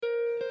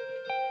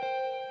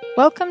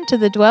Welcome to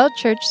the Dwell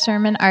Church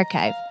Sermon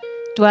Archive.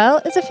 Dwell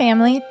is a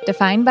family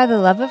defined by the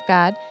love of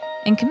God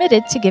and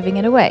committed to giving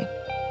it away.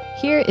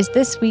 Here is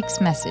this week's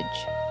message.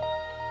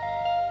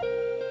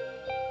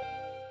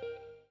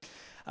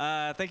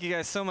 Thank you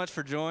guys so much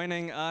for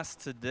joining us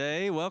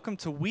today. Welcome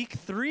to week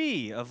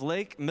 3 of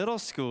Lake Middle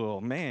School.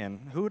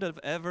 Man, who would have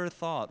ever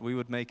thought we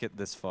would make it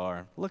this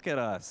far? Look at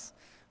us.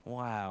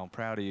 Wow,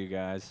 proud of you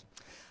guys.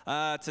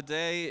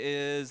 Today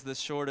is the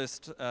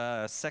shortest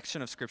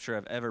section of scripture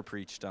I've ever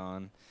preached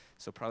on,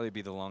 so probably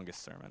be the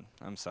longest sermon.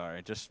 I'm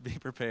sorry, just be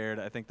prepared.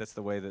 I think that's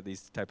the way that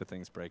these type of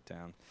things break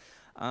down.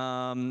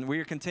 We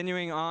are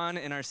continuing on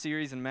in our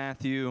series in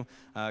Matthew,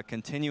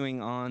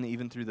 continuing on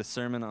even through the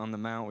Sermon on the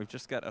Mount. We've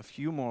just got a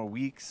few more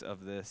weeks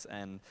of this,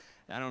 and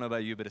I don't know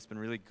about you, but it's been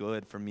really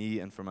good for me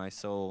and for my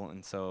soul,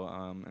 and so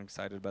I'm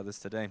excited about this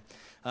today.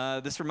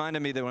 This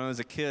reminded me that when I was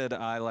a kid,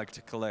 I liked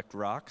to collect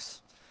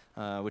rocks.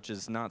 Which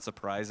is not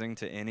surprising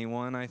to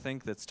anyone, I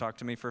think, that's talked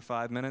to me for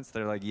 5 minutes.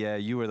 They're like, yeah,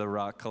 you were the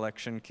rock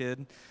collection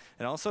kid.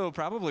 It also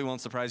probably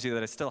won't surprise you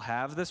that I still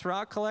have this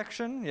rock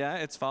collection. Yeah,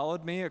 it's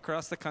followed me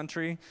across the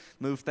country,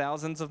 moved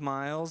thousands of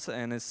miles,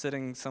 and is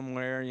sitting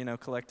somewhere,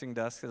 collecting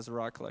dust as a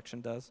rock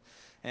collection does.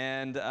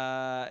 And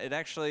it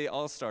actually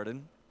all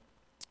started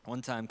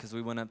one time because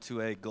we went up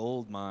to a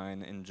gold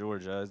mine in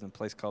Georgia, in a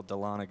place called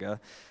Dahlonega,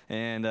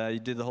 and you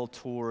did the whole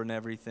tour and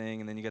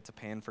everything, and then you got to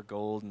pan for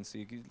gold, and so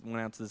you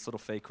went out to this little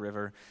fake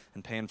river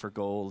and panned for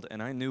gold,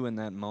 and I knew in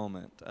that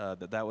moment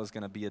that was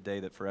going to be a day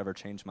that forever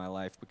changed my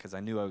life because I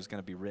knew I was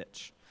going to be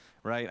rich,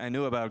 right? I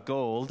knew about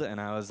gold, and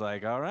I was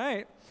like, all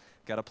right,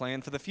 got a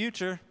plan for the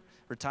future.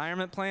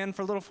 Retirement plan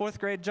for little 4th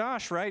grade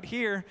Josh right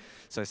here.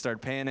 So I started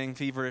panning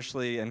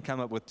feverishly and come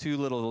up with 2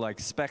 little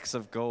specks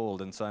of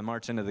gold. And so I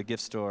march into the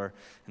gift store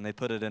and they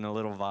put it in a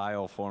little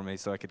vial for me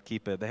so I could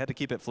keep it. They had to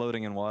keep it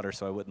floating in water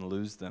so I wouldn't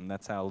lose them.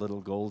 That's how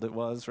little gold it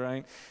was,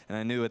 right? And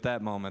I knew at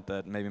that moment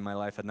that maybe my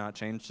life had not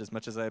changed as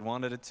much as I had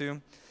wanted it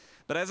to.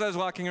 But as I was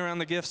walking around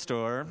the gift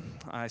store,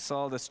 I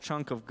saw this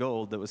chunk of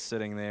gold that was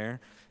sitting there,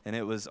 and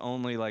it was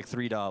only like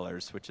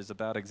 $3, which is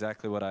about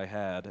exactly what I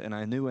had. And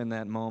I knew in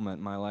that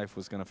moment my life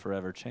was going to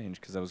forever change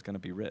because I was going to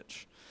be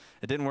rich.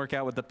 It didn't work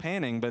out with the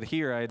panning, but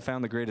here I had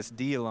found the greatest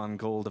deal on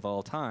gold of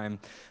all time,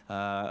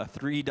 a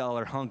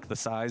 $3 hunk the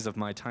size of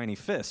my tiny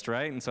fist,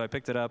 right? And so I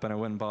picked it up and I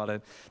went and bought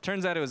it.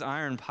 Turns out it was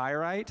iron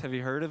pyrite. Have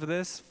you heard of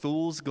this?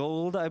 Fool's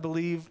gold, I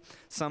believe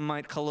some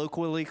might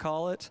colloquially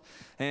call it.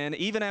 And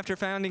even after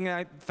finding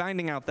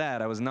out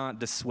that, I was not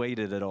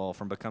dissuaded at all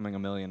from becoming a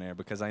millionaire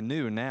because I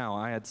knew now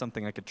I had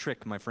something I could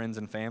trick my friends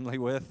and family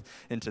with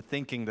into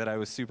thinking that I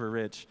was super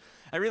rich.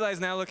 I realize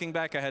now looking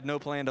back I had no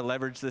plan to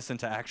leverage this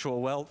into actual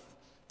wealth.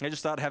 I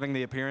just thought having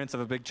the appearance of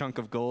a big chunk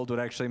of gold would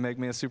actually make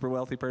me a super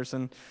wealthy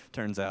person.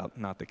 Turns out,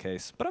 not the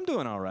case. But I'm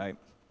doing all right.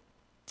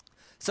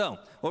 So,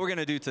 what we're going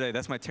to do today,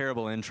 that's my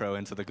terrible intro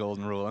into the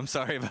golden rule. I'm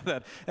sorry about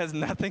that. It has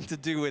nothing to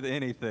do with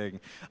anything.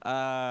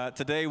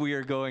 Today we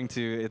are going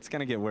to, it's going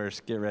to get worse.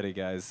 Get ready,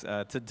 guys.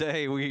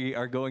 Today we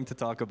are going to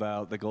talk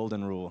about the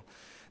golden rule.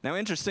 Now,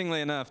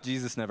 interestingly enough,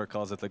 Jesus never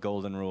calls it the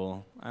golden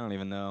rule. I don't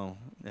even know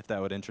if that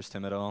would interest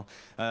him at all.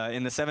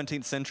 In the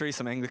 17th century,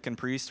 some Anglican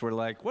priests were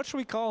like, what should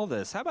we call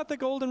this? How about the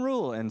golden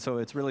rule? And so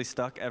it's really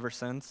stuck ever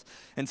since.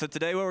 And so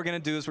today what we're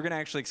going to do is we're going to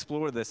actually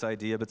explore this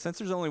idea. But since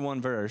there's only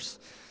one verse,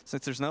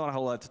 since there's not a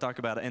whole lot to talk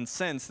about, and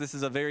since this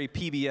is a very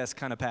PBS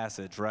kind of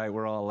passage, right?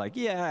 We're all like,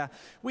 yeah,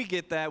 we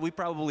get that. We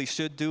probably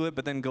should do it,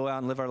 but then go out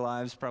and live our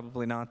lives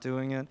probably not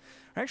doing it.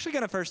 We're actually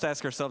going to first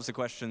ask ourselves the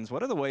questions,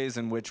 what are the ways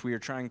in which we are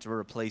trying to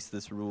replace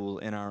this rule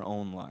in our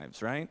own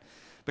lives, right?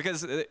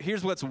 Because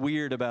here's what's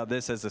weird about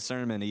this as a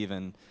sermon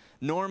even.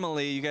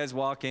 Normally, you guys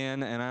walk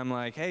in and I'm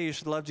like, hey, you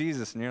should love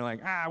Jesus. And you're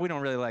like, we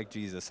don't really like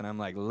Jesus. And I'm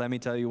like, let me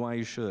tell you why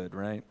you should,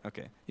 right?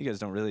 Okay, you guys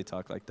don't really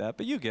talk like that,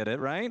 but you get it,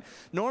 right?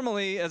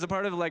 Normally, as a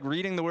part of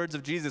reading the words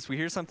of Jesus, we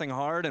hear something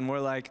hard and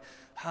we're like,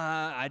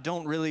 I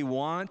don't really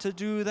want to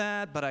do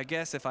that, but I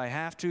guess if I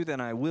have to,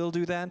 then I will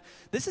do that.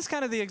 This is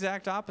kind of the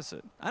exact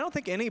opposite. I don't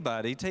think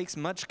anybody takes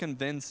much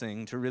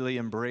convincing to really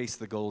embrace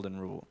the golden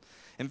rule.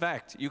 In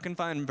fact, you can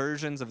find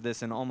versions of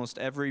this in almost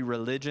every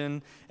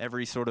religion,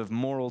 every sort of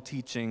moral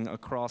teaching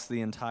across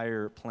the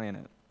entire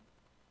planet.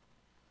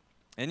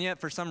 And yet,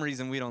 for some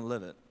reason, we don't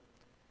live it.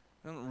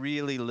 We don't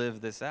really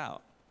live this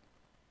out.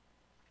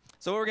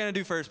 So what we're going to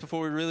do first,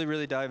 before we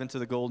really dive into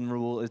the golden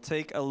rule, is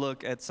take a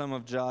look at some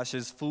of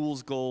Josh's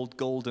fool's gold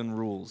golden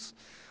rules.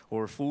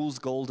 Or fool's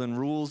golden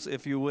rules,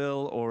 if you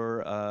will,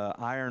 or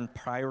iron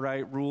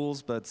pyrite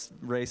rules, but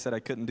Ray said I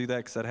couldn't do that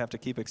because I'd have to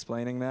keep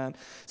explaining that.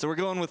 So we're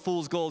going with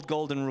fool's gold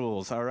golden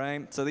rules, all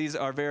right? So these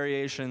are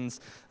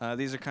variations.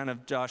 These are kind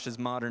of Josh's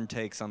modern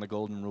takes on the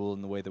golden rule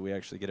and the way that we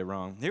actually get it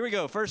wrong. Here we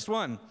go. First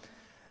one,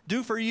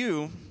 do for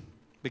you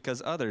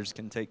because others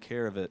can take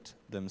care of it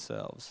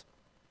themselves.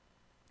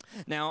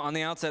 Now, on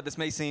the outset, this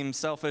may seem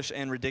selfish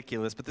and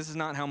ridiculous, but this is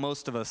not how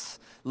most of us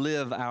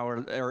live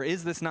or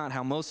is this not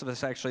how most of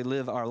us actually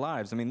live our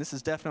lives? I mean, this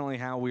is definitely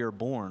how we are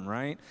born,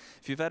 right?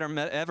 If you've ever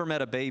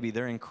met a baby,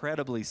 they're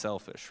incredibly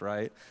selfish,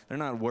 right? They're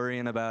not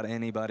worrying about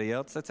anybody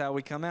else. That's how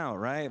we come out,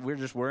 right? We're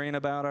just worrying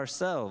about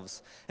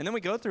ourselves. And then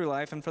we go through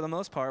life, and for the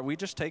most part, we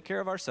just take care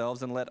of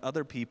ourselves and let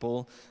other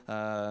people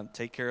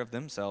take care of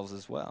themselves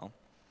as well.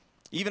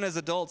 Even as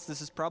adults, this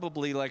is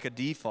probably like a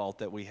default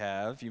that we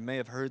have. You may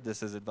have heard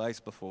this as advice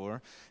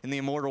before. In the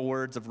immortal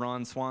words of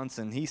Ron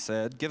Swanson, he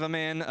said, "Give a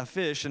man a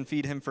fish and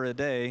feed him for a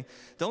day.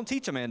 Don't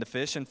teach a man to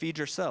fish and feed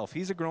yourself.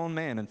 He's a grown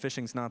man and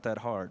fishing's not that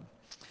hard."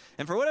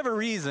 And for whatever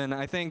reason,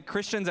 I think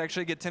Christians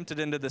actually get tempted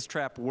into this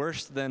trap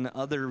worse than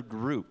other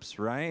groups,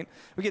 right?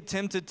 We get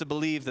tempted to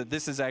believe that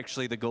this is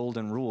actually the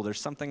golden rule. There's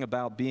something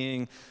about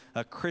being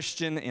a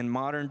Christian in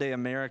modern day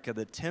America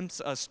that tempts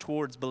us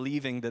towards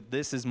believing that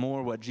this is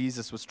more what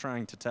Jesus was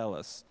trying to tell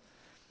us.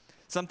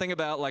 Something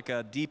about like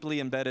a deeply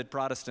embedded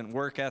Protestant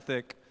work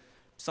ethic,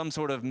 some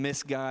sort of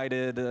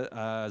misguided,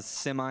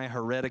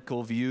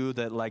 semi-heretical view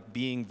that like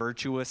being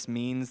virtuous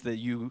means that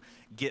you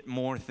get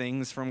more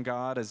things from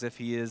God, as if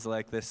he is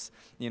like this,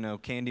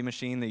 candy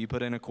machine that you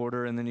put in a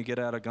quarter and then you get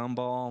out a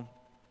gumball.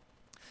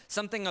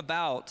 Something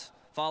about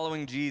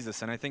following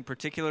Jesus, and I think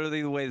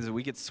particularly the ways that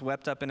we get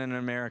swept up in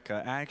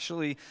America,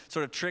 actually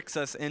sort of tricks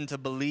us into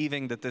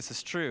believing that this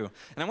is true.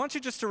 And I want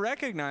you just to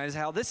recognize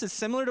how this is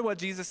similar to what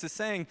Jesus is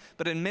saying,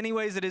 but in many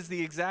ways it is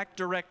the exact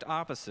direct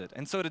opposite.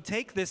 And so to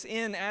take this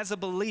in as a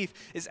belief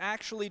is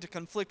actually to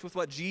conflict with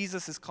what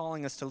Jesus is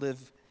calling us to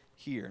live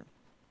here.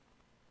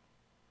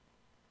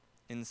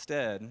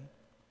 Instead,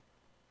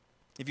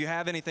 if you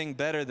have anything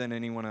better than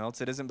anyone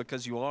else, it isn't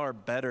because you are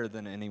better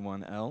than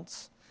anyone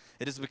else.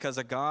 It is because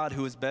a God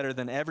who is better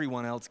than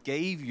everyone else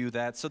gave you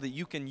that so that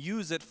you can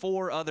use it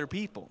for other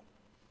people.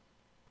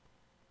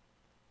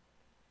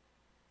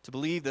 To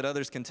believe that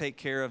others can take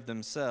care of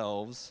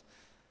themselves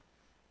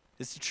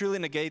is to truly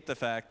negate the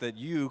fact that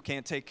you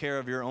can't take care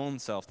of your own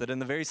self. That in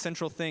the very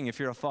central thing, if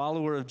you're a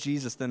follower of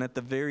Jesus, then at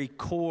the very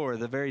core,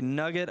 the very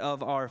nugget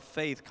of our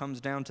faith comes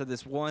down to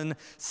this one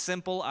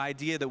simple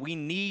idea that we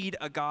need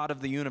a God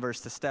of the universe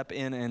to step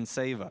in and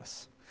save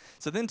us.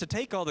 So then to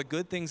take all the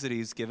good things that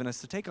he's given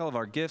us, to take all of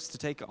our gifts, to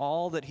take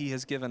all that he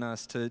has given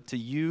us to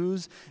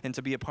use and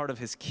to be a part of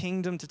his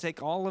kingdom, to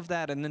take all of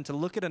that and then to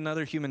look at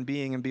another human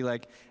being and be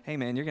like, hey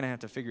man, you're going to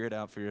have to figure it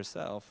out for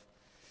yourself,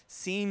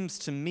 seems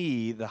to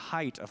me the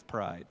height of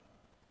pride.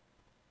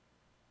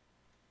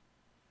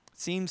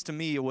 Seems to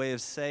me a way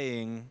of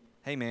saying,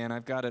 hey man,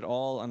 I've got it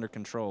all under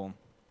control.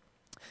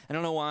 I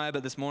don't know why,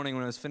 but this morning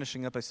when I was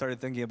finishing up, I started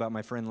thinking about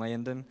my friend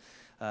Landon.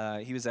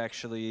 He was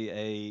actually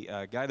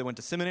a guy that went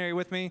to seminary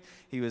with me.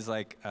 He was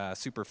like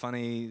super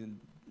funny,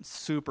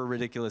 super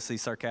ridiculously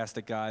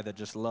sarcastic guy that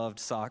just loved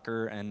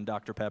soccer and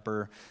Dr.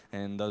 Pepper,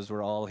 and those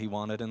were all he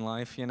wanted in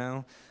life,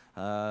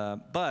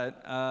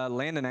 But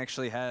Landon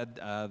actually had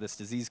this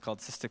disease called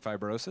cystic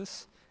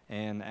fibrosis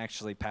and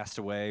actually passed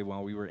away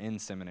while we were in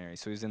seminary.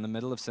 So he was in the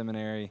middle of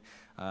seminary.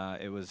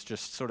 It was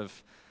just sort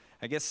of,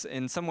 I guess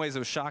in some ways it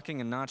was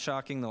shocking and not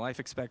shocking. The life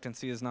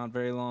expectancy is not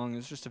very long. It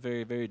was just a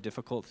very, very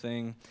difficult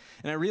thing.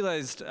 And I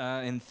realized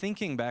in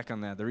thinking back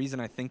on that, the reason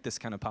I think this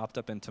kind of popped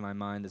up into my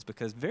mind is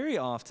because very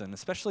often,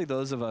 especially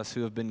those of us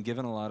who have been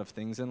given a lot of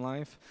things in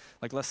life,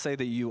 like let's say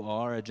that you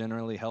are a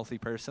generally healthy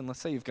person. Let's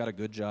say you've got a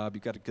good job,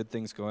 you've got good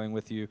things going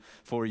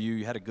for you,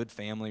 you had a good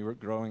family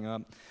growing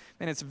up.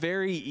 And it's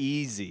very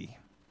easy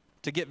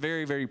to get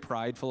very, very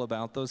prideful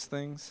about those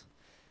things.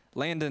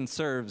 Landon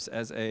serves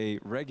as a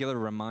regular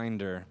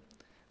reminder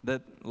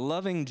that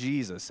loving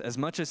Jesus as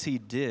much as he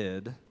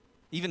did,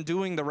 even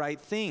doing the right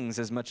things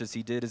as much as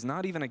he did, is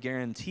not even a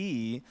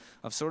guarantee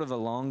of sort of a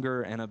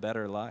longer and a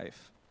better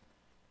life.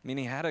 I mean,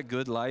 he had a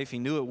good life. He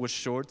knew it was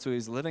short, so he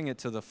was living it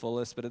to the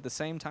fullest. But at the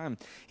same time,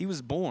 he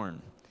was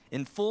born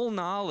in full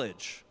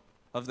knowledge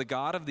of the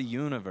God of the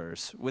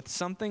universe with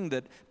something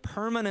that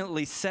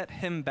permanently set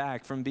him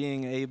back from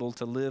being able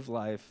to live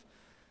life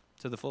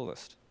to the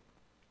fullest.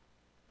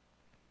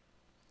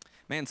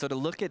 Man, so to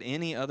look at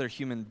any other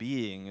human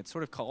being, it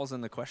sort of calls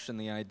into question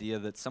the idea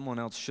that someone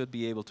else should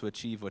be able to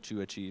achieve what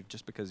you achieved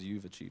just because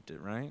you've achieved it,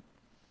 right?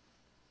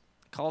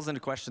 It calls into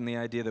question the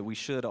idea that we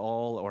should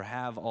all or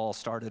have all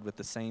started with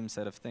the same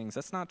set of things.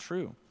 That's not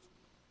true.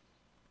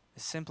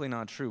 It's simply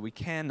not true. We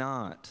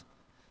cannot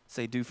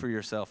say do for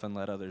yourself and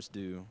let others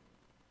do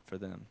for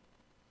them.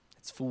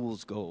 It's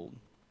fool's gold.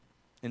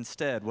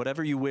 Instead,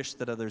 whatever you wish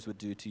that others would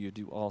do to you,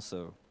 do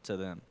also to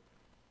them.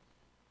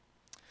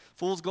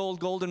 Fool's gold,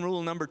 golden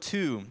rule number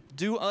 2,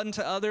 do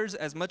unto others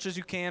as much as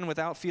you can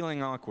without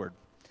feeling awkward.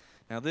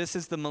 Now, this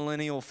is the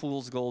millennial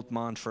fool's gold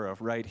mantra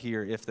right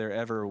here, if there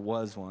ever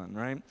was one,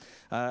 right?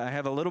 I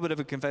have a little bit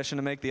of a confession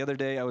to make. The other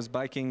day, I was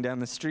biking down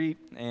the street,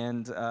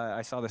 and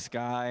I saw this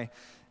guy,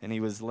 and he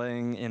was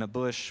laying in a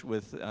bush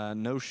with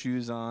no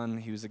shoes on.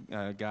 He was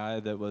a guy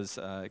that was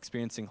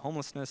experiencing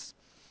homelessness.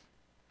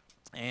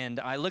 And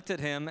I looked at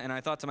him, and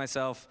I thought to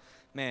myself,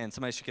 man,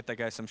 somebody should get that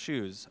guy some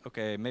shoes.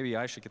 Okay, maybe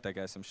I should get that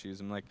guy some shoes.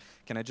 I'm like,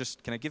 can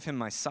I give him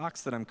my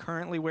socks that I'm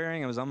currently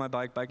wearing? I was on my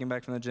bike, biking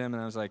back from the gym,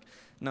 and I was like,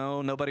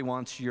 no, nobody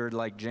wants your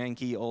like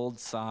janky old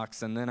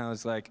socks. And then I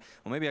was like,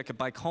 well, maybe I could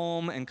bike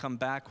home and come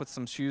back with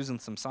some shoes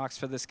and some socks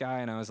for this guy.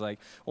 And I was like,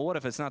 well, what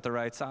if it's not the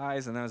right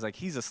size? And I was like,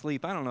 he's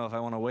asleep. I don't know if I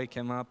want to wake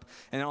him up.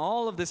 And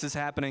all of this is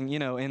happening,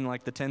 in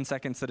like the 10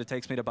 seconds that it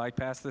takes me to bike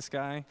past this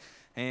guy.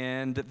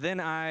 And then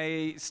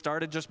I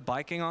started just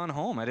biking on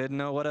home. I didn't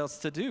know what else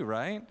to do,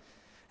 right?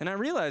 And I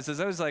realized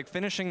as I was like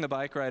finishing the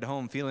bike ride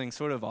home, feeling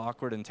sort of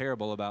awkward and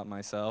terrible about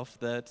myself,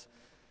 that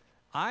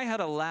I had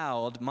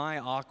allowed my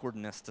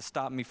awkwardness to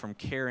stop me from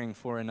caring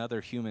for another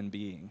human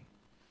being,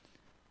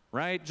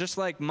 right? Just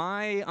like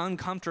my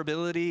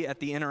uncomfortability at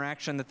the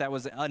interaction that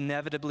was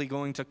inevitably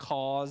going to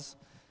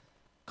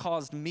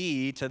caused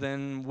me to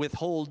then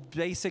withhold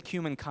basic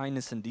human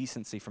kindness and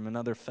decency from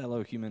another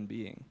fellow human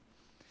being.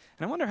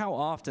 And I wonder how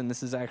often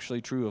this is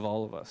actually true of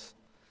all of us.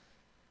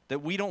 That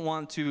we don't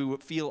want to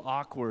feel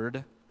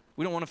awkward,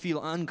 we don't want to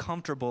feel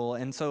uncomfortable,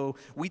 and so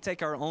we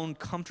take our own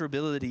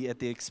comfortability at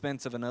the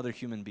expense of another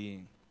human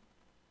being.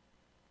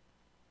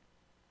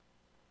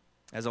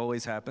 As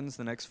always happens,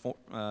 the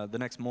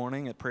next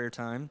morning at prayer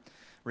time,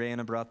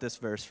 Rayanna brought this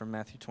verse from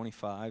Matthew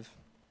 25.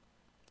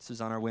 This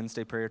is on our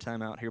Wednesday prayer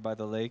time out here by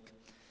the lake.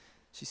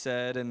 She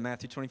said in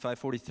Matthew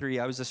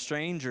 25:43, I was a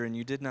stranger and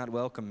you did not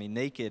welcome me,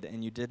 naked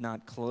and you did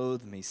not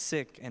clothe me,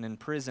 sick and in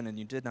prison and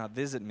you did not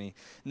visit me.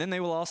 And then they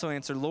will also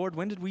answer, Lord,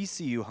 when did we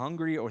see you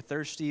hungry or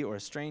thirsty or a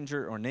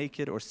stranger or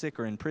naked or sick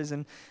or in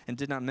prison and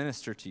did not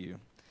minister to you?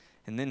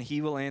 And then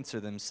he will answer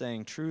them,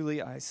 saying, truly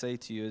I say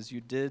to you, as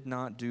you did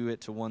not do it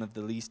to one of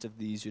the least of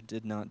these, you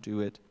did not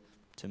do it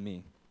to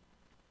me.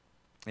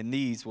 And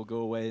these will go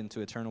away into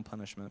eternal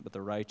punishment, but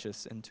the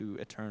righteous into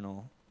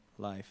eternal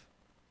life.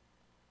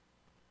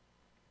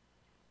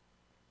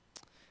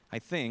 I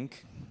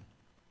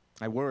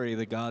worry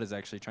that God is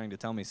actually trying to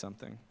tell me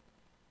something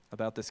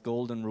about this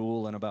golden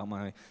rule and about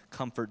my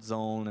comfort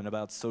zone and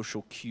about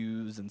social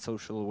cues and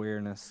social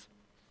awareness.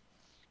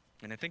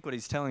 And I think what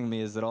he's telling me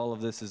is that all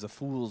of this is a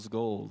fool's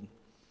gold.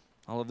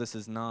 All of this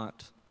is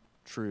not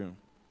true.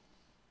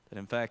 That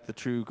in fact, the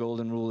true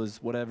golden rule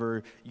is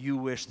whatever you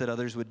wish that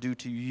others would do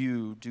to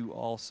you, do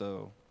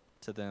also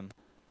to them.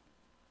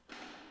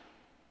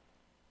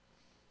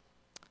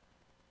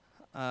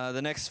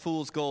 The next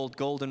fool's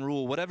golden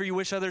rule. Whatever you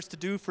wish others to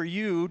do for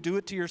you, do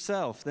it to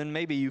yourself. Then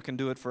maybe you can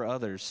do it for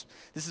others.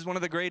 This is one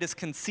of the greatest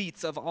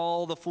conceits of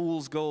all the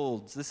fool's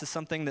golds. This is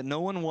something that no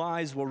one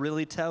wise will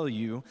really tell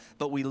you,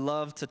 but we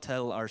love to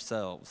tell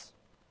ourselves.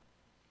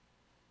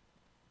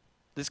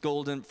 This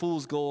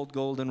fool's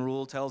golden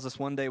rule tells us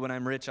one day when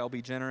I'm rich, I'll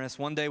be generous.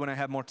 One day when I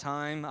have more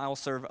time, I'll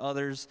serve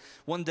others.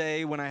 One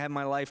day when I have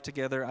my life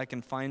together, I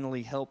can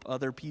finally help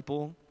other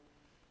people.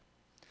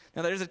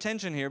 Now, there's a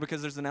tension here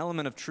because there's an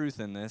element of truth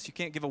in this. You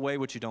can't give away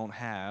what you don't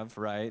have,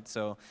 right?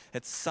 So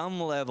at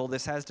some level,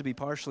 this has to be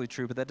partially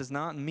true, but that does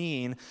not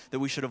mean that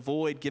we should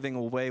avoid giving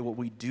away what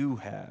we do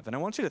have. And I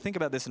want you to think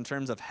about this in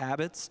terms of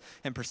habits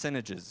and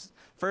percentages.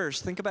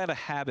 First, think about a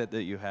habit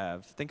that you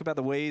have. Think about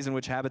the ways in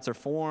which habits are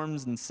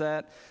formed and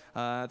set.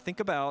 Think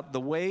about the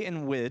way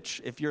in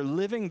which, if you're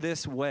living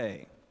this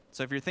way,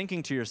 so if you're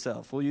thinking to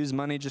yourself, we'll use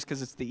money just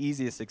because it's the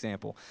easiest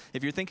example.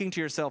 If you're thinking to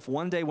yourself,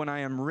 one day when I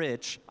am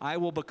rich, I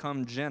will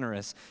become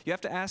generous, you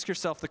have to ask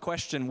yourself the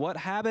question, what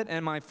habit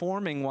am I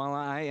forming while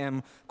I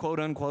am, quote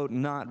unquote,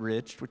 not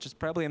rich, which is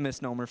probably a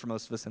misnomer for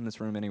most of us in this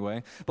room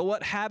anyway. But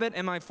what habit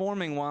am I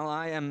forming while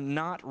I am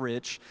not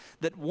rich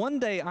that one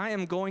day I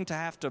am going to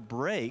have to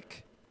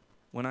break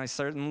when I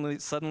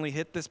suddenly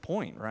hit this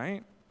point,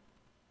 right?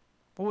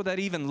 What would that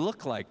even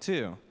look like,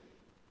 too?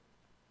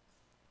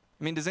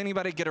 I mean, does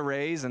anybody get a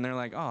raise and they're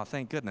like, oh,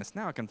 thank goodness,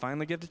 now I can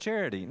finally give to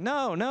charity?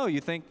 No, you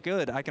think,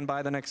 good, I can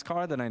buy the next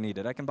car that I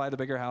needed. I can buy the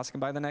bigger house, I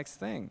can buy the next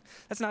thing.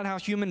 That's not how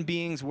human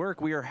beings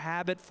work. We are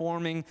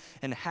habit-forming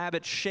and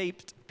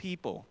habit-shaped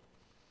people.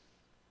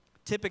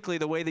 Typically,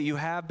 the way that you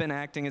have been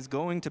acting is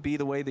going to be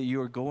the way that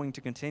you are going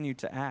to continue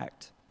to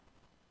act.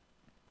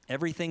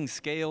 Everything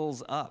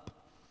scales up,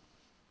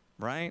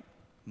 right?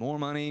 More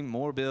money,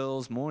 more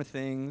bills, more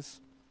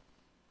things.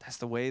 That's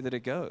the way that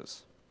it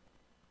goes.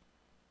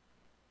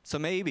 So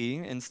maybe,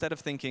 instead of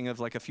thinking of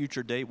like a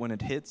future date when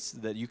it hits,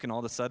 that you can all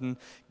of a sudden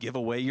give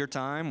away your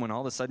time, when all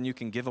of a sudden you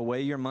can give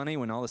away your money,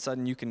 when all of a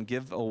sudden you can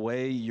give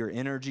away your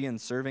energy in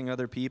serving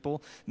other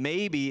people,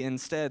 maybe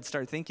instead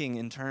start thinking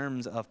in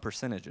terms of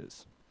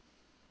percentages.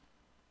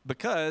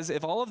 Because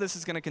if all of this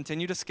is going to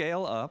continue to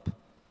scale up,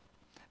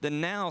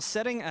 then now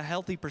setting a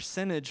healthy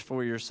percentage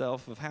for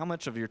yourself of how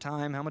much of your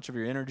time, how much of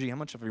your energy, how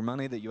much of your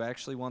money that you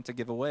actually want to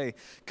give away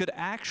could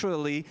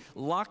actually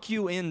lock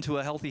you into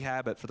a healthy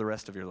habit for the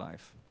rest of your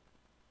life.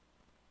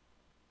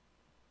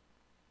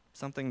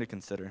 Something to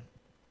consider.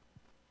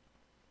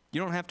 You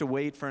don't have to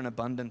wait for an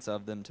abundance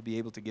of them to be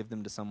able to give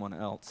them to someone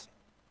else.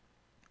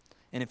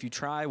 And if you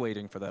try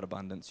waiting for that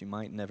abundance, you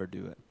might never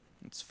do it.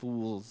 It's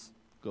fool's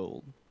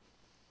gold.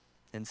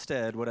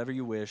 Instead, whatever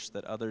you wish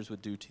that others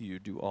would do to you,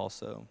 do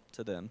also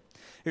to them.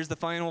 Here's the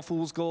final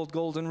fool's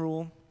golden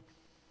rule.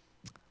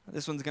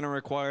 This one's going to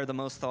require the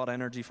most thought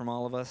energy from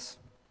all of us.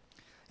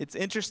 It's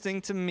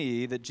interesting to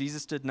me that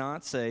Jesus did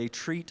not say,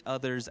 treat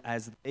others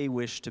as they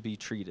wish to be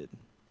treated.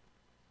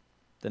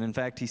 That in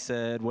fact, he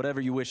said, whatever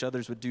you wish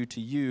others would do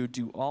to you,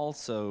 do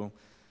also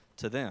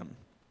to them.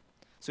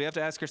 So we have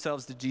to ask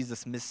ourselves, did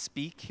Jesus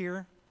misspeak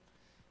here?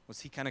 Was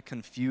he kind of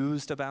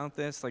confused about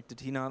this? Like, did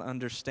he not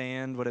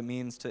understand what it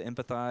means to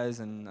empathize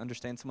and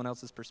understand someone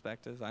else's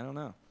perspective? I don't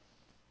know.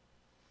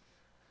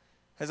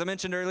 As I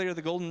mentioned earlier,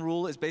 the Golden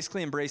Rule is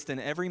basically embraced in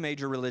every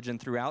major religion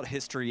throughout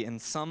history in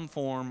some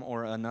form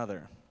or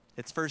another.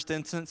 Its first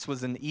instance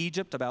was in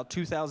Egypt about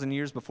 2,000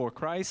 years before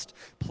Christ.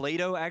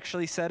 Plato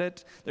actually said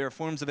it. There are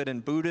forms of it in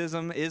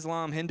Buddhism,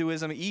 Islam,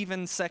 Hinduism,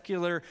 even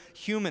secular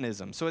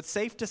humanism. So it's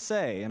safe to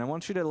say, and I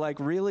want you to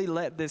really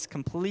let this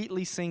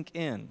completely sink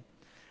in,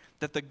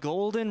 that the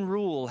Golden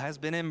Rule has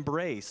been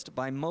embraced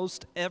by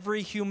most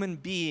every human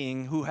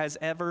being who has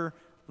ever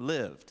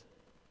lived.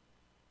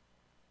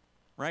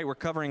 Right? We're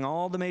covering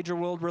all the major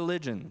world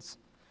religions.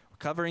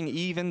 Covering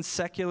even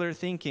secular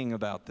thinking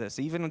about this,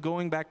 even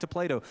going back to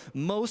Plato.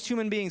 Most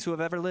human beings who have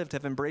ever lived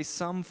have embraced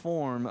some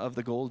form of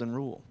the Golden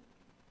Rule.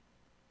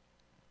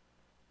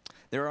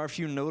 There are a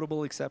few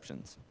notable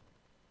exceptions.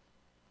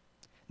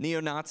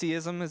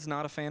 Neo-Nazism is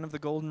not a fan of the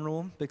Golden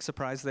Rule. Big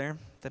surprise there.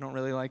 They don't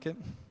really like it.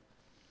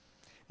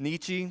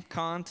 Nietzsche,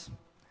 Kant,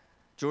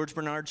 George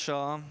Bernard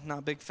Shaw,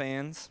 not big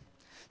fans.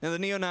 Now, the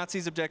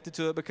neo-Nazis objected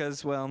to it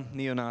because, well,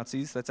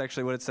 neo-Nazis, that's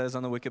actually what it says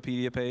on the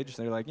Wikipedia page.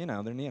 They're like, they're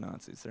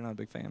neo-Nazis. They're not a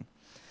big fan.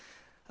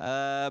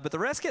 But the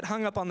rest get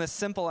hung up on this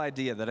simple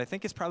idea that I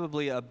think is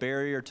probably a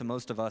barrier to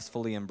most of us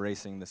fully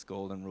embracing this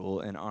Golden Rule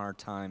in our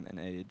time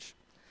and age.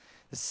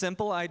 The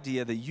simple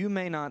idea that you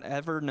may not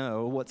ever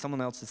know what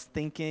someone else is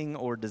thinking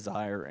or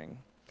desiring.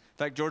 In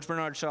fact, George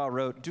Bernard Shaw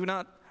wrote, do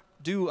not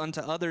do unto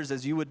others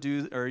as you would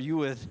do, or you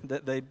would,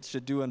 that they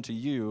should do unto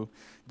you.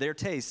 Their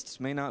tastes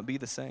may not be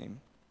the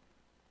same.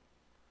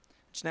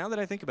 Which now that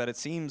I think about it,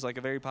 seems like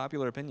a very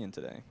popular opinion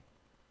today.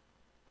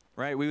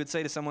 Right? We would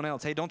say to someone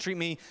else, hey, don't treat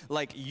me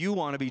like you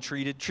want to be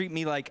treated. Treat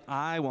me like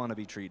I want to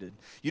be treated.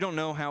 You don't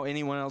know how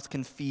anyone else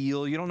can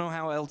feel. You don't know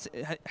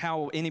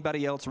how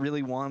anybody else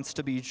really wants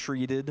to be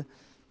treated.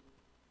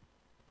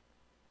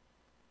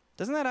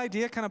 Doesn't that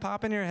idea kind of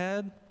pop in your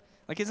head?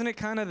 Isn't it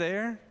kind of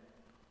there?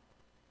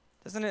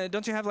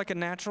 Don't you have a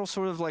natural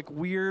sort of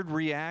weird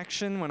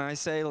reaction when I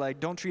say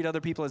don't treat other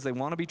people as they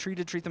want to be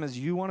treated, treat them as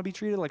you want to be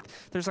treated?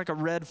 There's a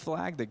red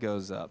flag that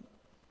goes up.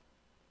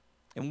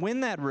 And when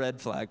that red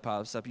flag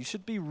pops up, you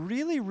should be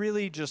really,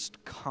 really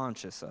just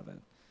conscious of it.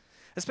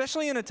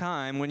 Especially in a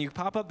time when you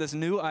pop up this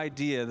new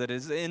idea that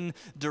is in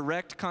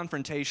direct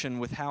confrontation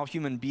with how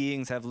human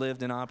beings have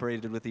lived and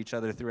operated with each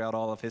other throughout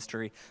all of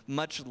history,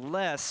 much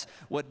less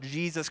what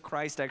Jesus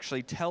Christ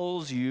actually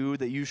tells you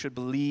that you should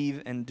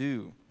believe and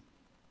do.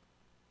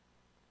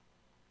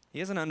 He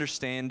has an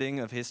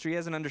understanding of history. He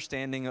has an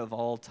understanding of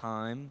all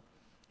time.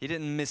 He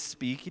didn't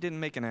misspeak. He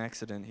didn't make an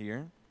accident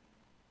here.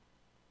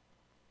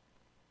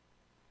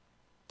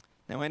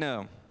 Now, I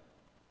know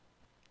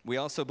we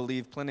also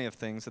believe plenty of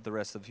things that the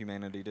rest of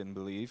humanity didn't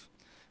believe.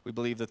 We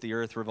believe that the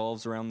earth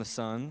revolves around the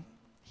sun,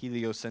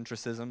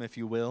 heliocentrism, if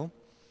you will.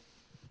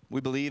 We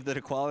believe that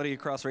equality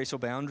across racial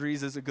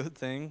boundaries is a good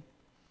thing.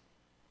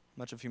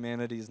 Much of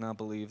humanity does not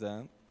believe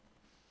that.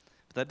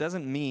 But that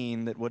doesn't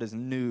mean that what is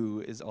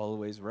new is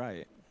always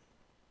right.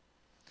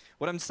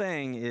 What I'm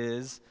saying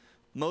is,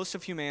 most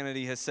of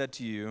humanity has said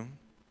to you,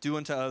 do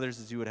unto others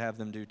as you would have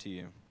them do to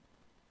you.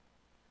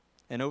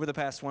 And over the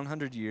past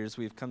 100 years,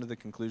 we've come to the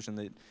conclusion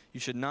that you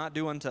should not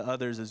do unto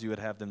others as you would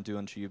have them do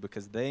unto you,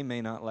 because they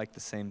may not like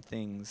the same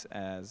things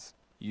as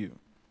you.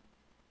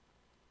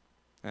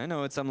 I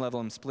know at some level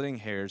I'm splitting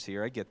hairs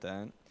here, I get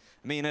that.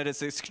 I mean, at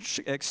its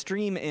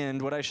extreme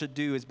end, what I should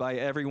do is buy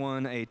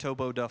everyone a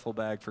Topo duffel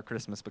bag for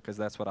Christmas because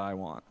that's what I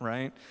want,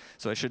 right?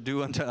 So I should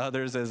do unto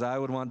others as I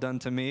would want done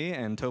to me,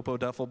 and Topo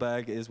duffel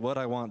bag is what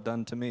I want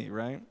done to me,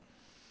 right?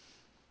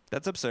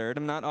 That's absurd.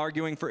 I'm not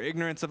arguing for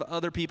ignorance of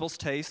other people's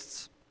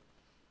tastes.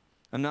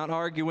 I'm not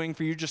arguing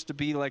for you just to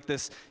be like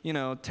this,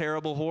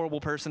 terrible, horrible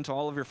person to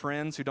all of your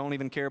friends who don't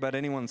even care about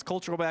anyone's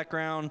cultural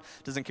background,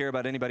 doesn't care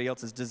about anybody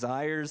else's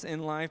desires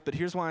in life. But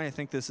here's why I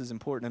think this is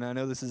important, and I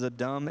know this is a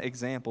dumb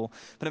example.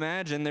 But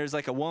imagine there's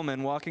a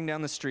woman walking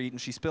down the street, and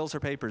she spills her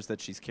papers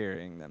that she's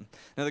carrying them.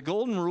 Now, the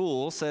Golden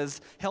Rule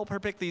says, help her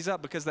pick these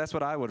up because that's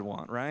what I would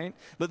want, right?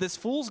 But this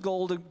fool's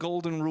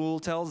golden rule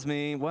tells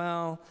me,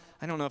 well,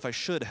 I don't know if I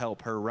should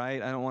help her,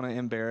 right? I don't want to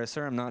embarrass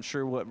her. I'm not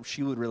sure what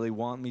she would really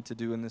want me to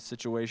do in this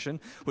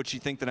situation. Would she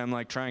think that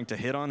I'm trying to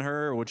hit on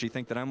her? Or would she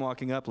think that I'm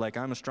walking up like,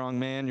 I'm a strong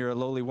man, you're a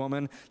lowly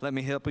woman, let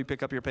me help you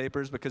pick up your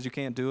papers because you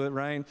can't do it,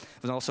 right?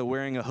 I was also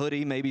wearing a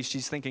hoodie. Maybe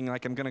she's thinking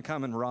I'm going to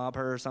come and rob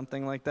her or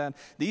something like that.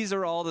 These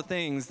are all the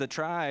things that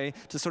try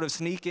to sort of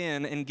sneak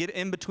in and get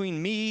in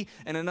between me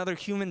and another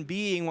human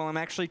being while I'm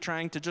actually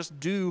trying to just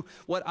do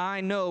what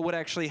I know would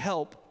actually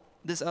help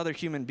this other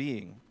human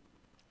being.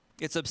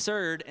 It's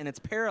absurd and it's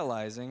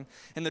paralyzing.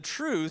 And the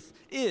truth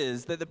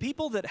is that the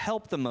people that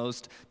help the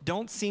most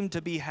don't seem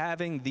to be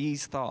having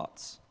these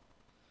thoughts.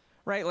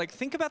 right? Like,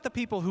 think about the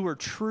people who are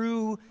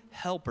true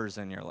helpers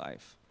in your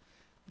life.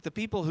 The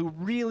people who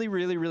really,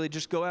 really, really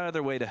just go out of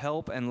their way to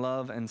help and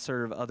love and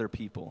serve other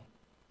people.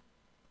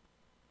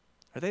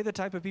 Are they the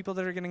type of people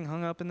that are getting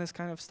hung up in this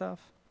kind of stuff?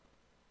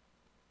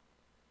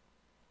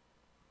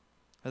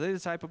 Are they the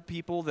type of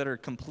people that are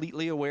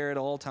completely aware at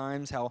all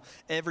times how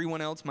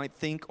everyone else might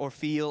think or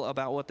feel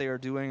about what they are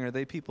doing? Are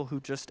they people who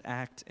just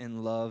act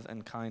in love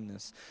and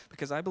kindness?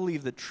 Because I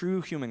believe that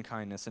true human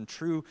kindness and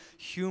true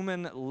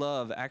human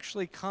love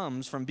actually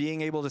comes from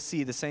being able to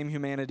see the same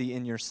humanity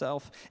in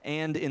yourself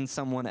and in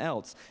someone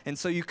else. And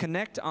so you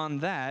connect on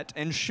that,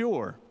 and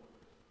sure,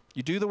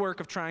 you do the work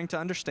of trying to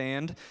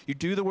understand. You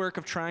do the work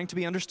of trying to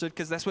be understood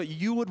because that's what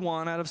you would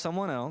want out of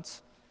someone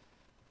else.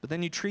 But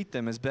then you treat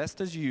them as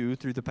best as you,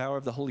 through the power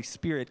of the Holy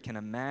Spirit, can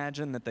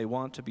imagine that they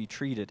want to be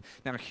treated.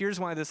 Now, here's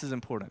why this is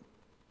important.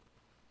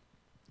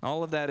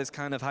 All of that is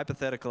kind of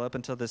hypothetical up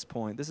until this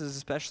point. This is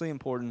especially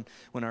important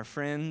when our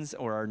friends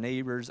or our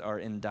neighbors are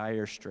in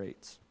dire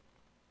straits.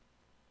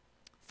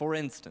 For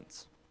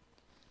instance,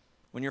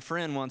 when your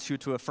friend wants you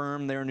to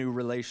affirm their new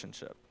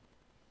relationship.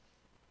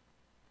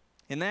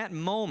 In that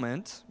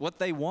moment, what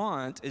they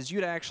want is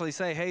you to actually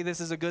say, hey, this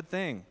is a good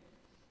thing.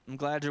 I'm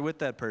glad you're with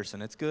that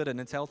person. It's good and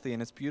it's healthy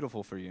and it's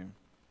beautiful for you.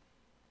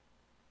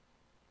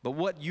 But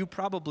what you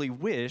probably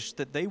wish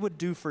that they would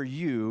do for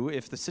you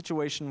if the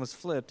situation was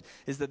flipped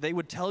is that they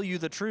would tell you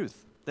the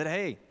truth. That,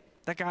 hey,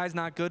 that guy's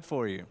not good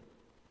for you.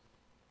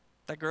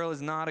 That girl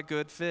is not a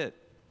good fit.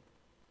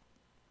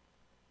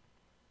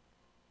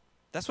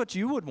 That's what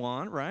you would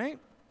want, right?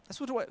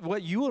 That's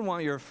what you would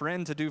want your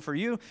friend to do for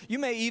you. You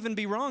may even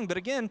be wrong, but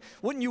again,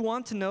 wouldn't you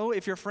want to know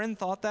if your friend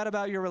thought that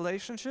about your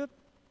relationship?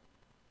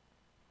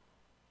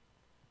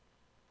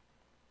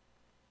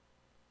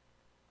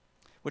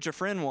 What your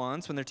friend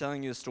wants when they're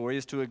telling you a story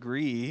is to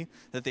agree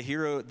that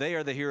they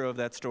are the hero of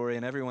that story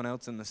and everyone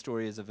else in the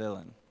story is a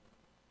villain.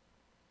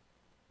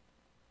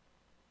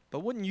 But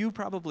wouldn't you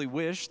probably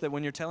wish that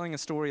when you're telling a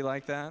story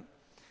like that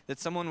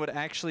someone would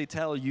actually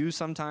tell you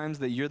sometimes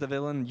that you're the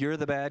villain, you're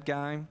the bad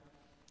guy,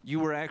 you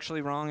were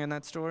actually wrong in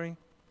that story?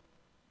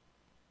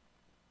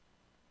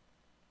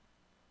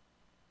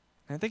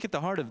 And I think at the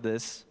heart of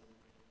this,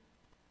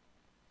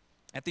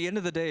 at the end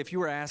of the day, if you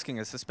were asking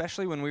us,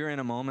 especially when we were in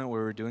a moment where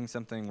we were doing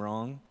something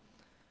wrong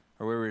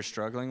or where we were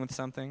struggling with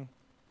something,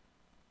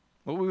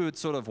 what we would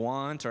sort of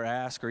want or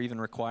ask or even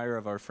require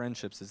of our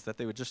friendships is that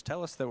they would just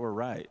tell us that we're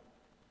right.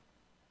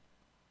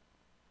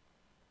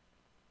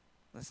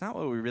 That's not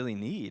what we really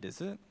need, is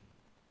it?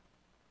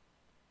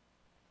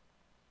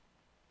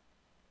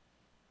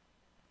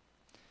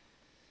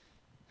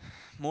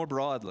 More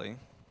broadly,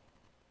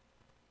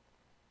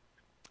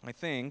 I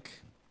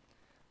think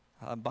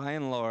by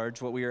and large,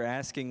 what we are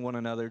asking one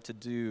another to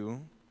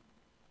do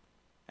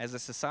as a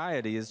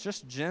society is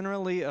just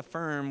generally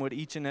affirm what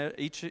each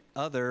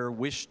other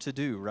wish to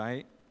do,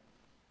 right?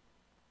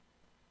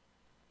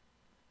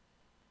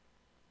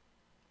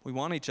 We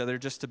want each other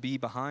just to be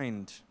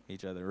behind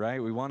each other,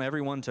 right? We want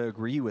everyone to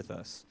agree with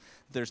us.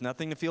 There's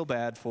nothing to feel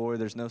bad for.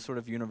 There's no sort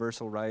of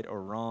universal right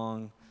or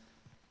wrong.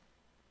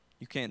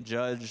 You can't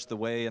judge the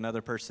way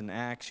another person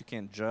acts. You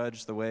can't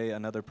judge the way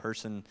another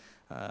person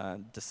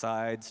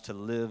decides to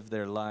live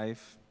their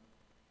life.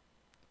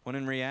 When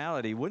in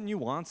reality, wouldn't you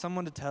want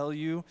someone to tell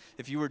you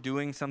if you were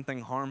doing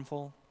something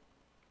harmful?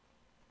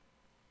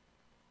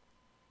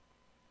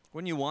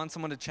 Wouldn't you want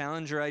someone to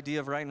challenge your idea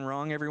of right and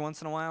wrong every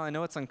once in a while? I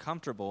know it's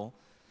uncomfortable,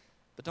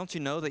 but don't you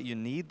know that you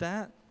need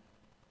that?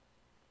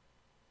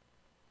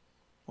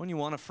 Wouldn't you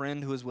want a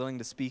friend who is willing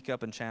to speak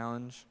up and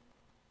challenge?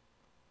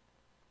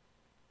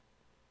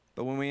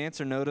 But when we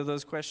answer no to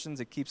those questions,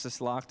 it keeps us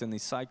locked in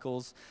these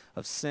cycles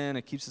of sin.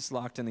 It keeps us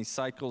locked in these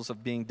cycles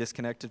of being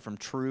disconnected from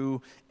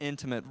true,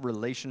 intimate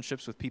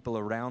relationships with people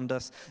around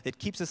us. It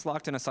keeps us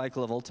locked in a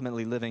cycle of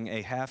ultimately living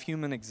a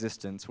half-human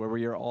existence where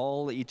we are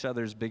all each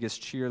other's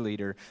biggest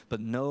cheerleader, but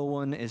no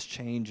one is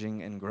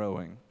changing and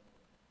growing.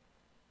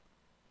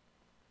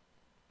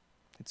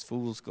 It's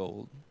fool's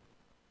gold.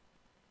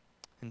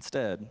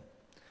 Instead,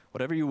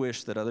 whatever you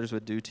wish that others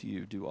would do to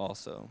you, do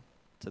also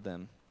to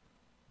them.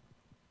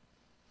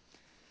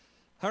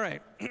 All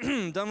right,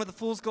 done with the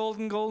fool's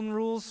golden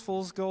rules,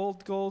 fool's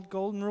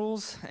golden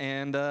rules.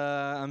 And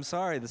I'm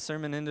sorry, the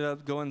sermon ended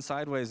up going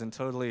sideways and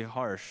totally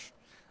harsh.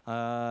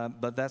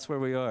 But that's where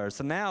we are.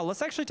 So now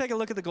let's actually take a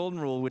look at the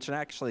golden rule, which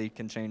actually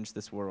can change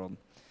this world.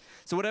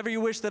 So whatever you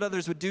wish that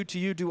others would do to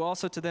you, do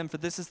also to them, for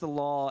this is the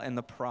law and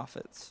the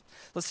prophets.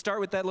 Let's start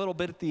with that little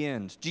bit at the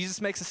end. Jesus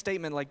makes a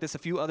statement like this a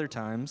few other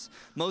times,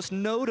 most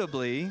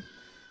notably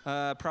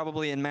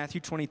probably in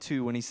Matthew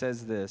 22 when he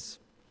says this.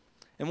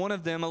 And one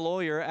of them, a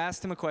lawyer,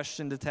 asked him a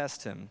question to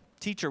test him.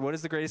 Teacher, what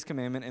is the greatest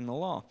commandment in the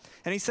law?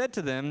 And he said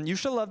to them, you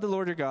shall love the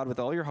Lord your God with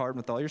all your heart, and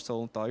with all your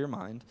soul, and with all your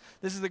mind.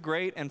 This is the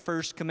great and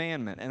first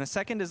commandment. And the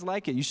second is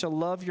like it. You shall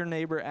love your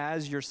neighbor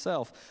as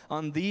yourself.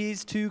 On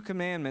these two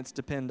commandments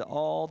depend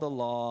all the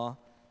law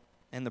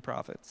and the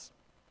prophets.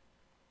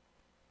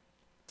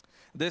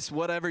 This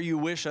whatever you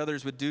wish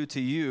others would do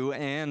to you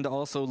and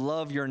also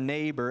love your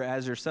neighbor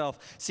as yourself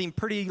seem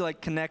pretty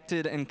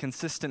connected and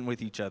consistent with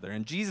each other.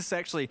 And Jesus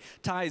actually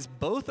ties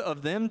both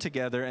of them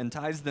together and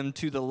ties them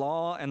to the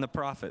law and the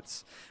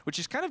prophets, which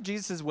is kind of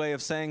Jesus' way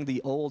of saying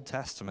the Old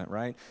Testament,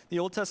 right? The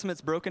Old Testament's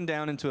broken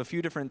down into a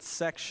few different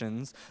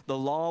sections. The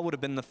law would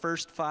have been the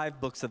first 5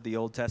 books of the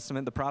Old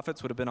Testament. The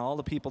prophets would have been all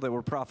the people that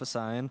were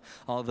prophesying,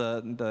 all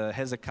the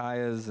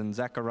Hezekiahs and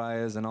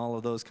Zechariahs and all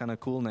of those kind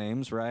of cool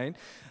names, right?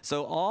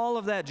 So all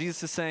of that,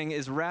 Jesus is saying,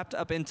 is wrapped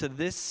up into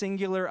this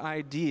singular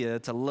idea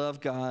to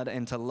love God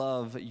and to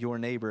love your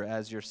neighbor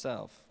as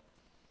yourself.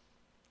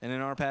 And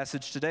in our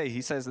passage today,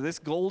 he says this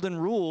golden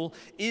rule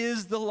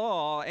is the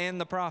law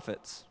and the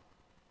prophets.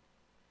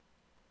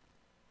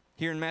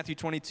 Here in Matthew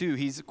 22,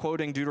 he's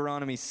quoting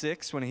Deuteronomy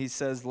 6 when he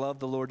says, love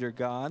the Lord your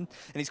God.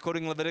 And he's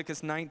quoting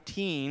Leviticus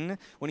 19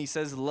 when he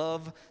says,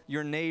 love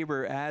your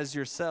neighbor as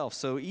yourself.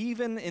 So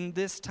even in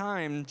this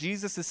time,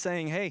 Jesus is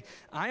saying, hey,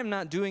 I am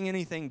not doing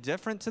anything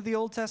different to the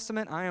Old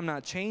Testament. I am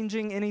not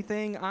changing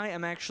anything. I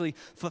am actually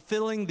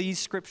fulfilling these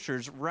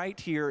scriptures right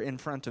here in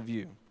front of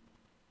you.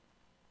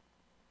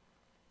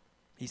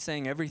 He's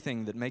saying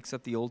everything that makes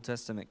up the Old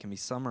Testament can be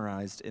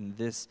summarized in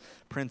this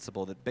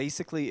principle, that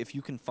basically if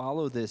you can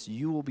follow this,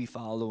 you will be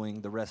following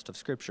the rest of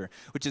Scripture,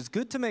 which is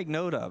good to make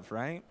note of,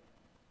 right?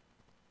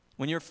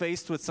 When you're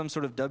faced with some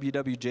sort of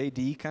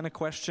WWJD kind of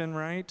question,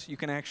 right, you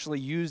can actually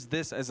use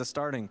this as a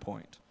starting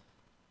point.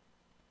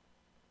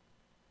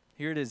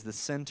 Here it is, the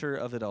center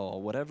of it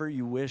all. Whatever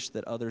you wish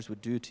that others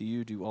would do to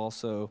you, do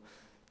also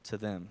to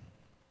them.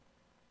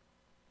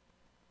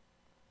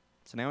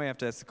 So now we have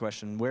to ask the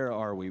question, where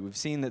are we? We've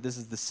seen that this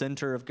is the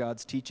center of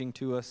God's teaching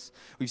to us.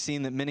 We've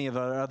seen that many of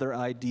our other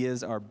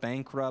ideas are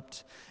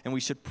bankrupt, and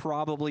we should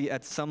probably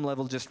at some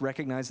level just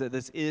recognize that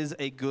this is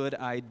a good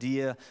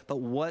idea, but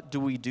what do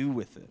we do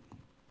with it?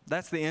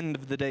 That's the end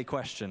of the day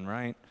question,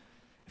 right?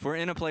 If we're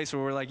in a place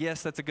where we're like,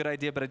 yes, that's a good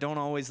idea, but I don't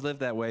always live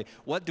that way,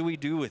 what do we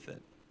do with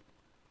it?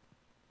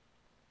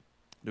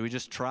 Do we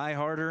just try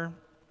harder,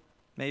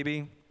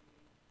 maybe?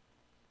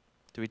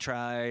 Do we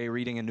try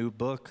reading a new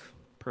book,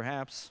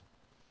 perhaps?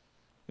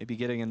 Maybe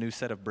getting a new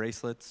set of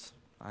bracelets.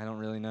 I don't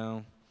really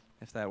know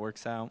if that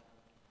works out.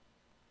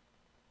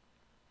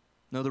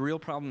 No, the real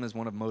problem is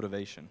one of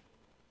motivation.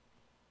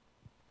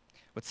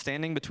 What's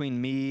standing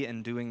between me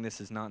and doing this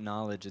is not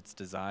knowledge, it's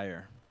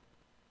desire.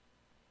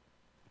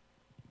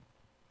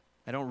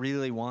 I don't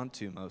really want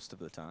to most of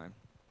the time.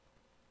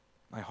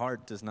 My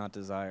heart does not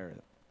desire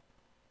it.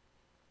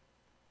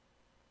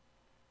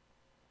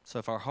 So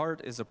if our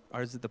heart is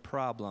the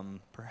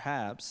problem,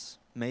 perhaps,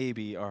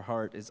 maybe our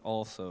heart is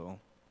also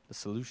the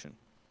solution.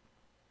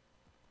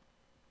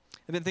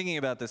 I've been thinking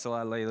about this a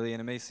lot lately, and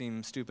it may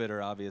seem stupid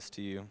or obvious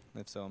to you.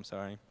 If so, I'm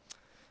sorry.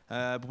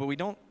 But we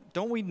don't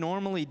we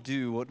normally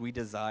do what we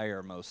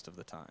desire most of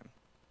the time?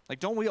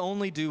 Don't we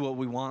only do what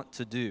we want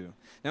to do?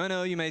 Now, I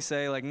know you may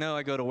say, no,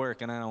 I go to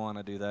work and I don't want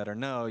to do that. Or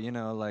no,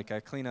 I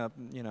clean up,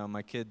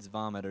 my kid's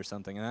vomit or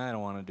something, and I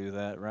don't want to do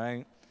that,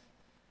 right?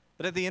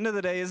 But at the end of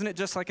the day, isn't it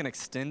just an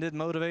extended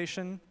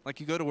motivation?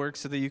 You go to work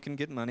so that you can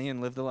get money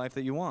and live the life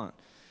that you want.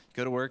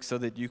 Go to work so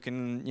that you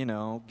can,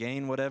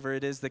 gain whatever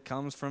it is that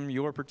comes from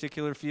your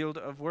particular field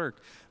of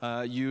work.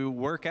 You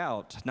work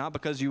out, not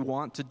because you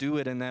want to do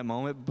it in that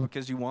moment, but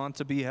because you want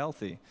to be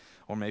healthy.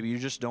 Or maybe you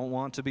just don't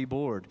want to be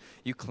bored.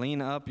 You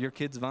clean up your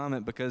kid's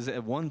vomit because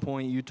at one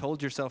point you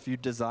told yourself you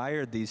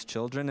desired these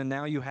children, and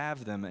now you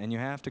have them, and you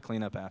have to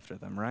clean up after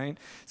them, right?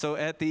 So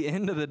at the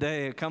end of the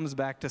day, it comes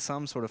back to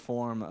some sort of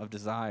form of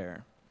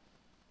desire.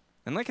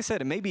 And like I said,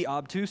 it may be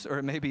obtuse or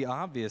it may be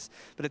obvious,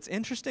 but it's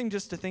interesting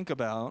just to think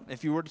about,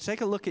 if you were to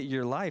take a look at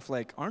your life,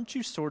 aren't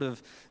you sort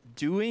of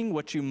doing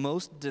what you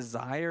most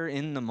desire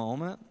in the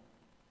moment?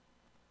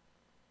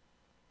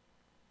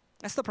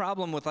 That's the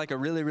problem with a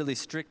really, really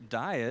strict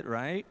diet,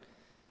 right?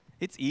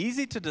 It's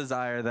easy to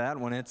desire that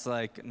when it's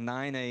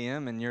 9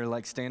 a.m. and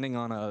you're standing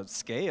on a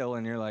scale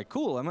and you're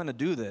cool, I'm going to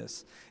do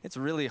this. It's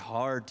really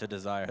hard to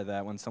desire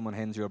that when someone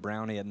hands you a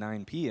brownie at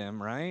 9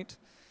 p.m., right?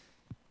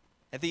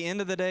 At the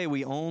end of the day,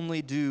 we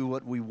only do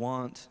what we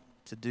want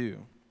to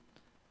do.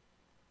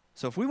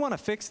 So if we want to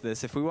fix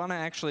this, if we want to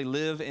actually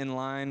live in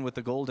line with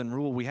the golden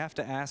rule, we have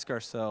to ask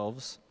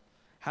ourselves,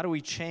 how do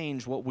we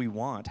change what we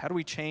want? How do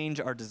we change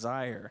our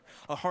desire?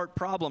 A heart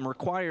problem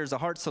requires a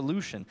heart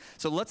solution.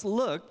 So let's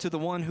look to the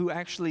one who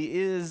actually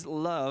is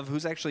love,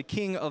 who's actually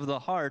king of the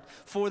heart,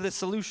 for this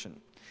solution.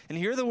 And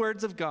here are the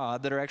words of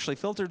God that are actually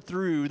filtered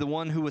through the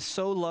one who was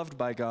so loved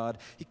by God.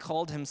 He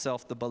called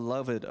himself the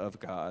beloved of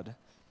God,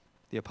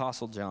 the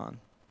Apostle John.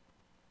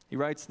 He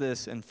writes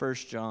this in 1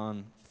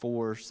 John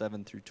 4,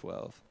 7 through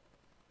 12.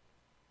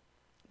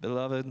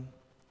 Beloved,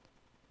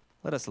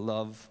 let us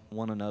love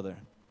one another.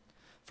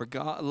 For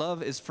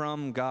love is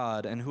from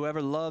God, and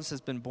whoever loves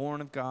has been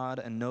born of God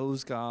and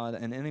knows God,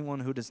 and anyone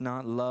who does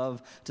not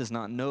love does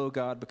not know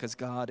God, because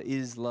God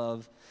is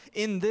love.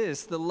 In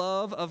this, the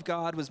love of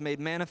God was made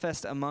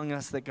manifest among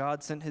us, that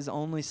God sent his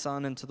only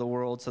Son into the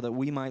world so that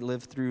we might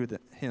live through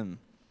him.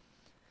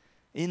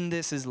 In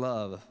this is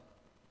love.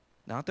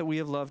 Not that we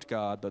have loved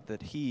God, but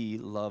that he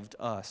loved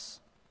us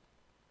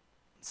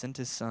and sent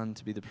his Son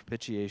to be the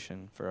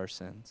propitiation for our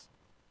sins.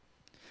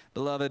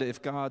 Beloved,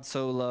 if God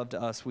so loved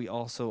us, we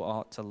also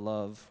ought to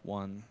love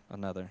one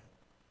another.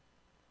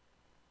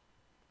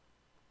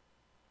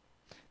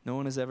 No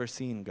one has ever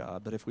seen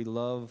God, but if we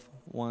love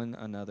one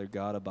another,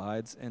 God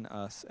abides in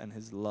us, and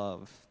his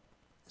love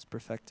is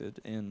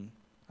perfected in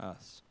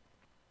us.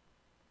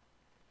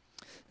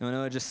 Now, I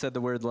know I just said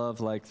the word love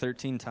like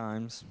 13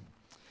 times,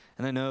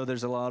 and I know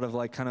there's a lot of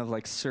kind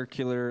of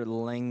circular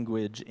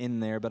language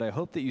in there, but I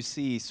hope that you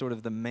see sort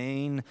of the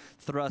main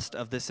thrust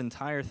of this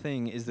entire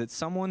thing is that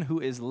someone who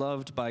is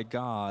loved by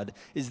God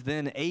is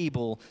then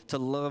able to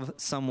love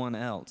someone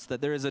else,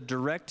 that there is a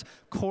direct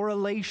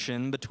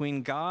correlation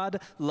between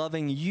God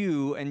loving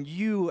you and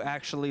you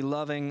actually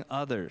loving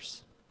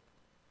others.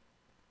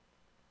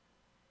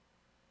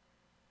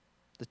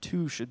 The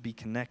two should be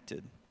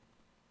connected.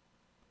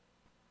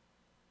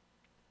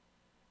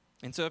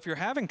 And so if you're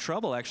having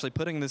trouble actually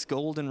putting this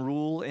golden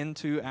rule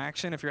into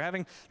action, if you're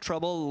having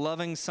trouble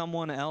loving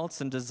someone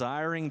else and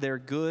desiring their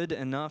good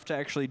enough to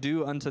actually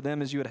do unto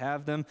them as you would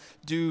have them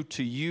do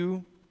to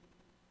you,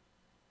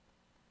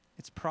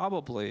 it's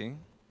possibly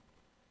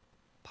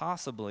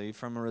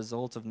from a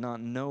result of not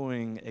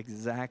knowing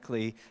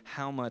exactly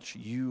how much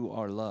you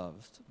are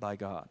loved by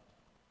God.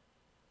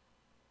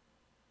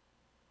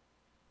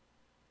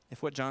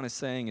 If what John is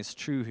saying is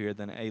true here,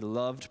 then a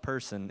loved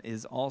person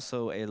is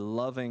also a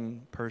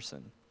loving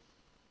person.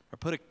 Or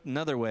put it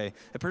another way,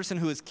 a person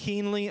who is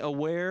keenly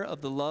aware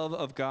of the love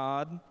of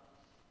God,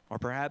 or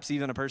perhaps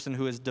even a person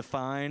who is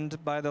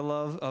defined by the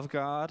love of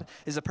God,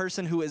 is a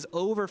person who is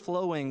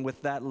overflowing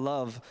with that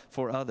love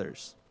for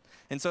others.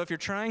 And so if you're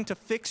trying to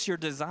fix your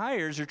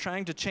desires, you're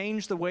trying to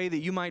change the way that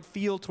you might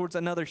feel towards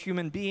another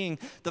human being,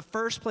 the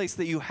first place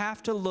that you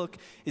have to look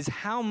is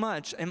how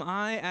much am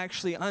I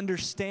actually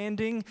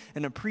understanding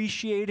and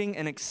appreciating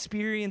and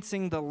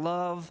experiencing the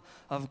love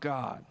of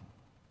God?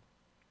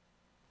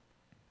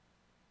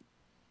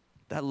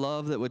 That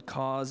love that would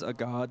cause a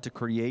God to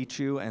create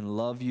you and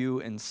love you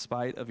in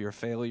spite of your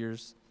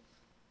failures.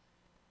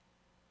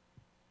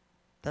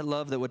 That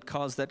love that would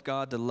cause that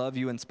God to love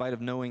you in spite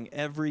of knowing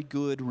every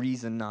good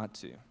reason not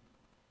to.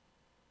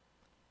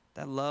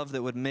 That love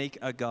that would make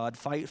a God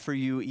fight for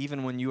you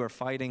even when you are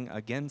fighting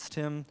against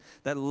him.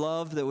 That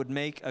love that would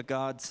make a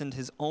God send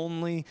his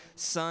only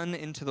Son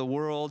into the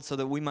world so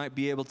that we might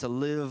be able to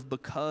live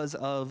because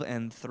of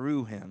and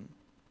through him.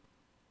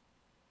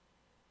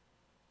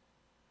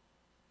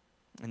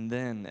 And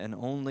then, and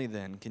only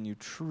then, can you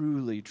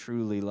truly,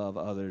 truly love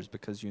others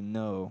because you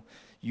know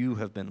you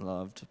have been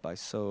loved by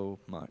so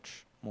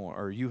much more,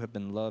 or you have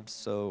been loved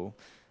so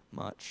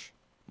much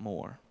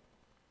more.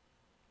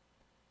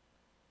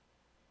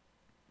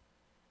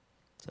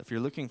 So if you're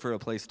looking for a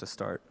place to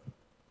start,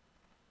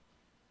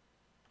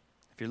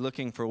 if you're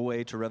looking for a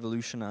way to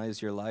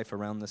revolutionize your life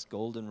around this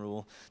golden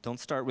rule, don't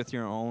start with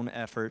your own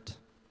effort.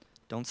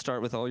 Don't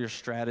start with all your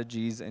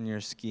strategies and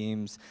your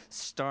schemes.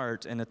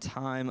 Start in a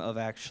time of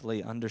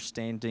actually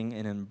understanding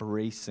and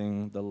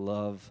embracing the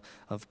love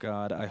of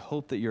God. I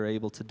hope that you're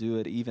able to do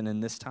it even in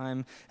this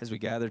time as we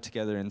gather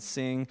together and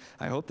sing.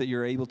 I hope that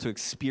you're able to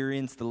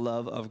experience the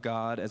love of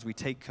God as we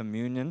take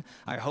communion.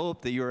 I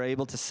hope that you're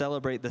able to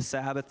celebrate the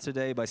Sabbath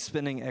today by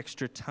spending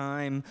extra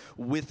time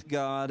with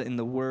God in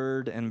the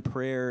Word and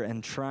prayer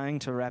and trying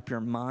to wrap your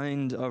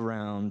mind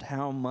around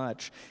how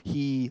much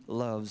He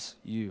loves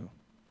you.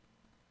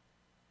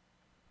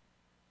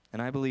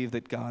 And I believe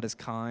that God is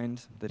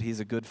kind, that He's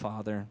a good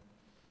Father,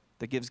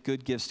 that gives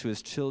good gifts to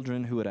His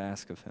children who would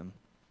ask of Him.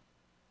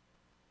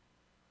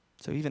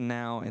 So even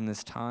now, in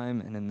this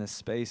time and in this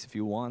space, if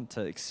you want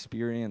to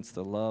experience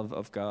the love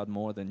of God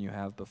more than you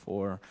have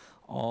before,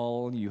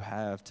 all you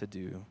have to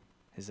do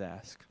is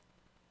ask.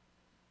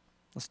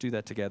 Let's do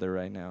that together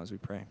right now as we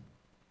pray.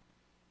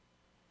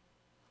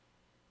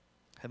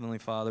 Heavenly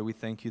Father, we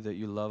thank you that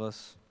you love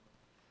us.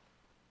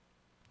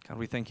 God,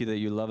 we thank you that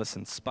you love us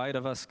in spite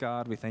of us,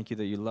 God. We thank you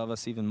that you love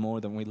us even more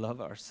than we love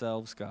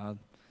ourselves, God.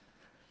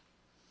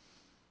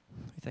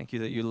 We thank you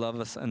that you love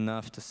us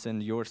enough to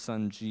send your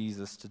Son,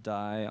 Jesus, to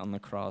die on the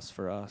cross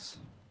for us.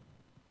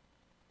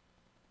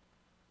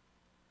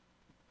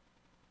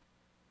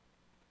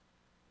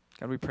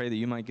 God, we pray that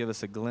you might give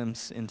us a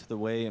glimpse into the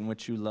way in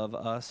which you love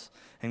us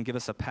and give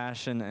us a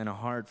passion and a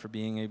heart for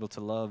being able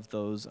to love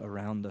those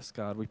around us,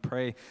 God. We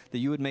pray that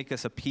you would make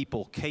us a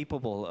people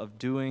capable of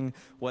doing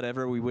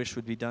whatever we wish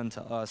would be done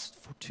to us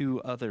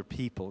to other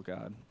people,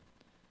 God.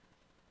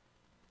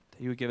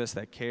 That you would give us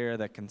that care,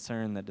 that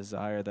concern, that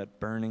desire, that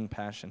burning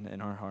passion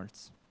in our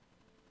hearts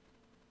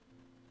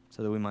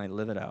so that we might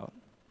live it out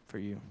for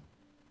you.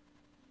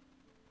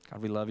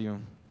 God, we love you.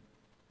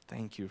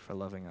 Thank you for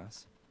loving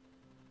us.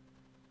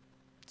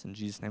 It's in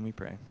Jesus' name we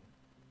pray.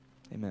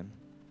 Amen.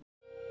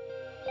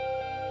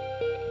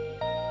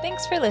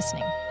 Thanks for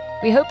listening.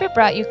 We hope it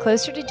brought you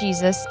closer to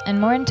Jesus and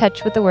more in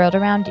touch with the world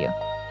around you.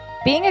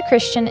 Being a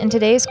Christian in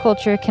today's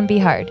culture can be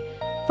hard.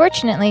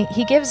 Fortunately,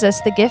 He gives us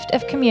the gift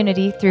of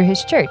community through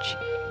His church.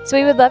 So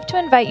we would love to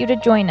invite you to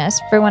join us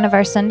for one of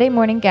our Sunday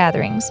morning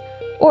gatherings,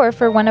 or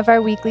for one of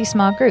our weekly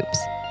small groups.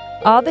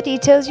 All the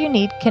details you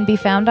need can be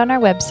found on our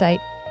website,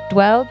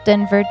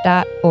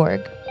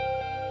 dwelldenver.org.